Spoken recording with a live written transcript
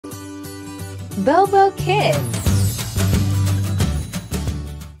BoBo Kids.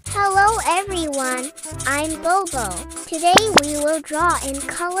 Hello everyone, I'm BoBo. Today we will draw and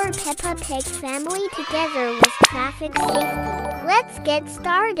color Peppa Pig family together with traffic safety. Let's get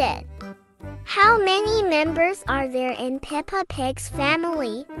started. How many members are there in Peppa Pig's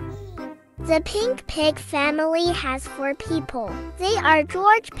family? The Pink Pig family has 4 people. They are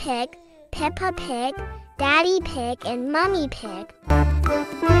George Pig, Peppa Pig, Daddy Pig, and Mummy Pig.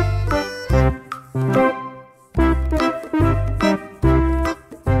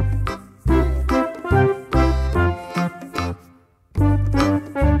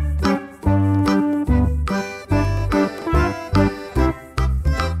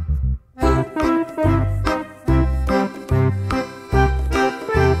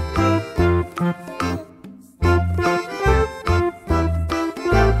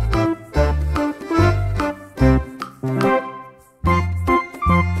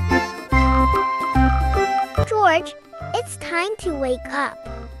 George, it's time to wake up.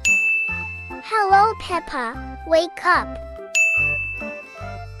 Hello, Peppa. Wake up.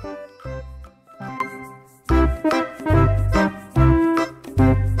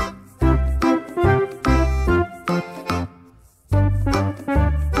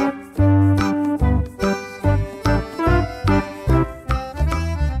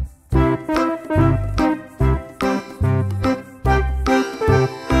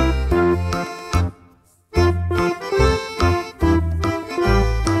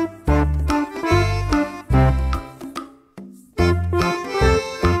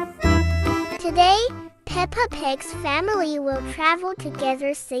 Today, Peppa Pig's family will travel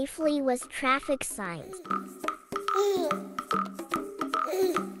together safely with traffic signs.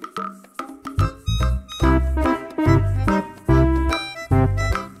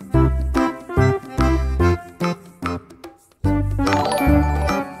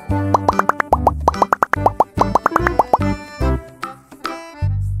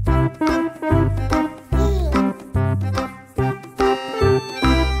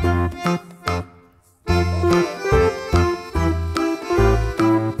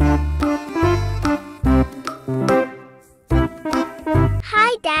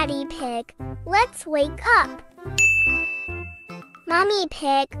 Daddy Pig, let's wake up. Mommy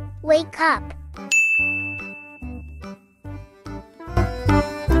Pig, wake up.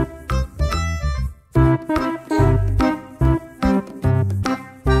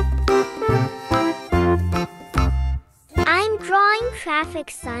 I'm drawing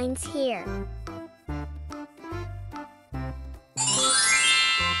traffic signs here.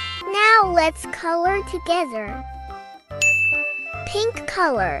 Now let's color together. Pink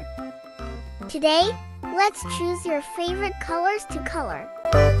color. Today, let's choose your favorite colors to color.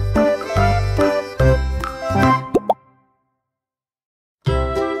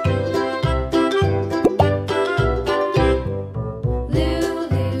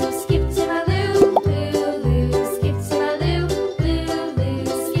 Lulu, skip to my Lou. Lulu, skip to my Lou. Lulu,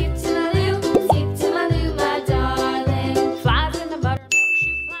 skip to my Lou. Skip to my Lou, my darling. Flies in the buttermilk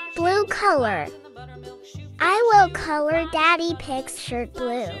shoe fly. Blue color. I will color Daddy Pig's shirt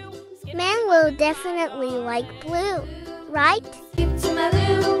blue. Men will definitely like blue, right? Skip to my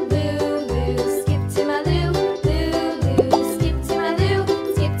Lou, Lulu, skip to my Lou, Lulu, skip to my Lou,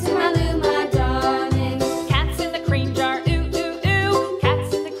 skip to my Lou, my darling. Cats in the cream jar, ooh, ooh, ooh.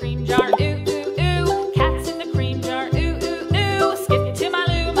 Cats in the cream jar, ooh, ooh, ooh. Cats in the cream jar, ooh, ooh, ooh. Skip to my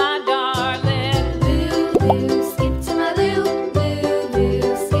Lou, my darling. Lulu, skip to my Lou,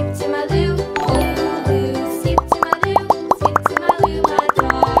 Lulu, skip to my Lou, Lulu, skip to my Lou, skip to my Lou, my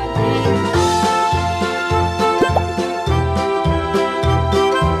darling.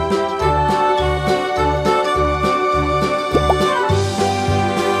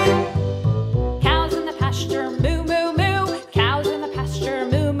 Cows in the pasture, moo, moo, moo. Cows in the pasture,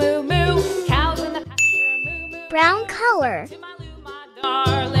 moo, moo, moo. Cows in the pasture, moo, moo. Brown color. To my Lou, my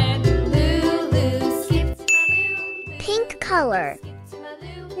darling. Lulu, skip to my Lou. Pink color. To my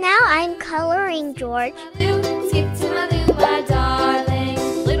Lou, Now I'm coloring George. Lou. Skip to my Lou, my darling.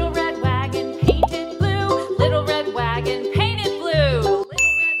 Little red wagon painted blue. Little red wagon painted blue. Little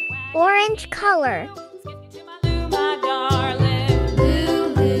red wagon. Orange color. Skip to my Lou, my darling.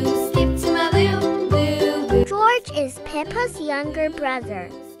 Lulu, skip to my Lou, Lulu. George is Peppa's younger brother.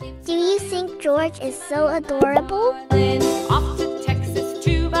 Do you think George is so adorable? Off to Texas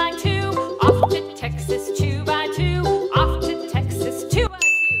 2x2. Off to Texas 2x2. Off to Texas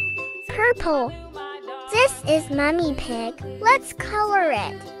 2x2. Purple. This is Mummy Pig. Let's color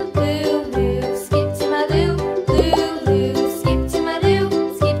it. Lulu, skip to my Lou, Lulu, skip to my Lou,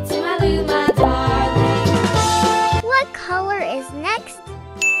 skip to my Lou, my darling. What color is next?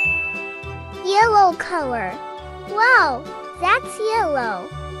 Yellow color. Wow, that's yellow.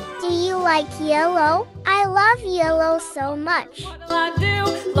 Do you like yellow? I love yellow so much. What'll I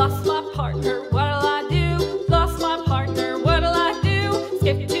do? Lost my partner. What'll I do? Lost my partner. What'll I do?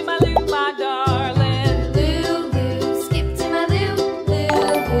 Skip to my Lou, my darling. Lou, skip to my Lou. Lou,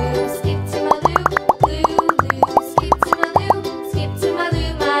 skip to my Lou. Lou, skip to my Lou. Skip to my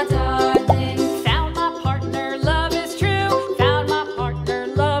Lou, my darling. Found my partner, love is true. Found my partner,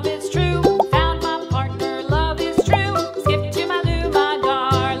 love is true. Found my partner, love is true. Skip to my Lou, my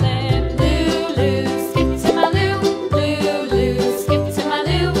darling. Lou, skip to my Lou. Lou, skip to my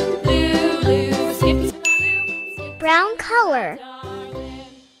Lou. Lou, skip to my Lou. Brown color.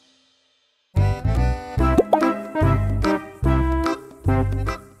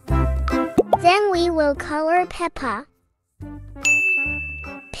 Then we will color Peppa.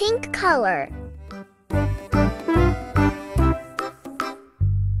 Pink color.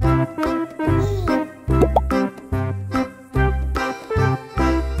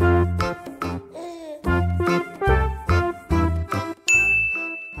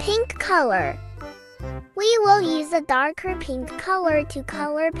 Pink color. We will use a darker pink color to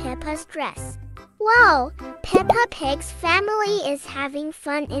color Peppa's dress. Wow, Peppa Pig's family is having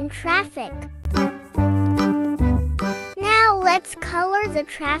fun in traffic. Now let's color the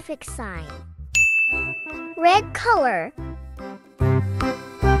traffic sign. Red color.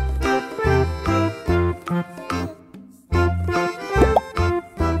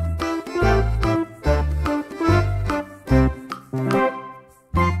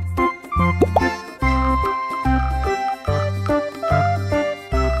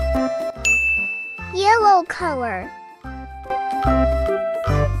 Yellow color.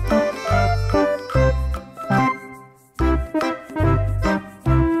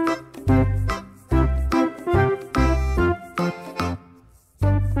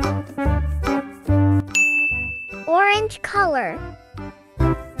 Orange color.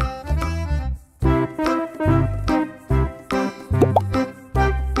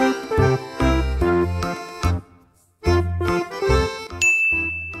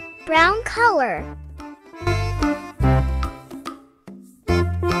 Brown color.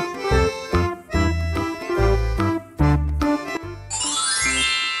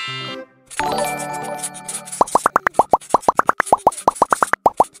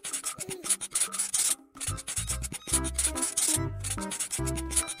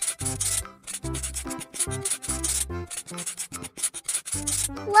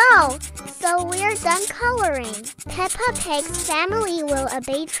 Wow, so we're done coloring. Peppa Pig's family will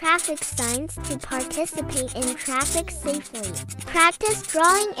obey traffic signs to participate in traffic safely. Practice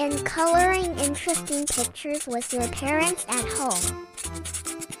drawing and coloring interesting pictures with your parents at home.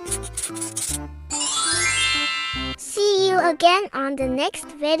 See you again on the next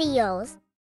videos.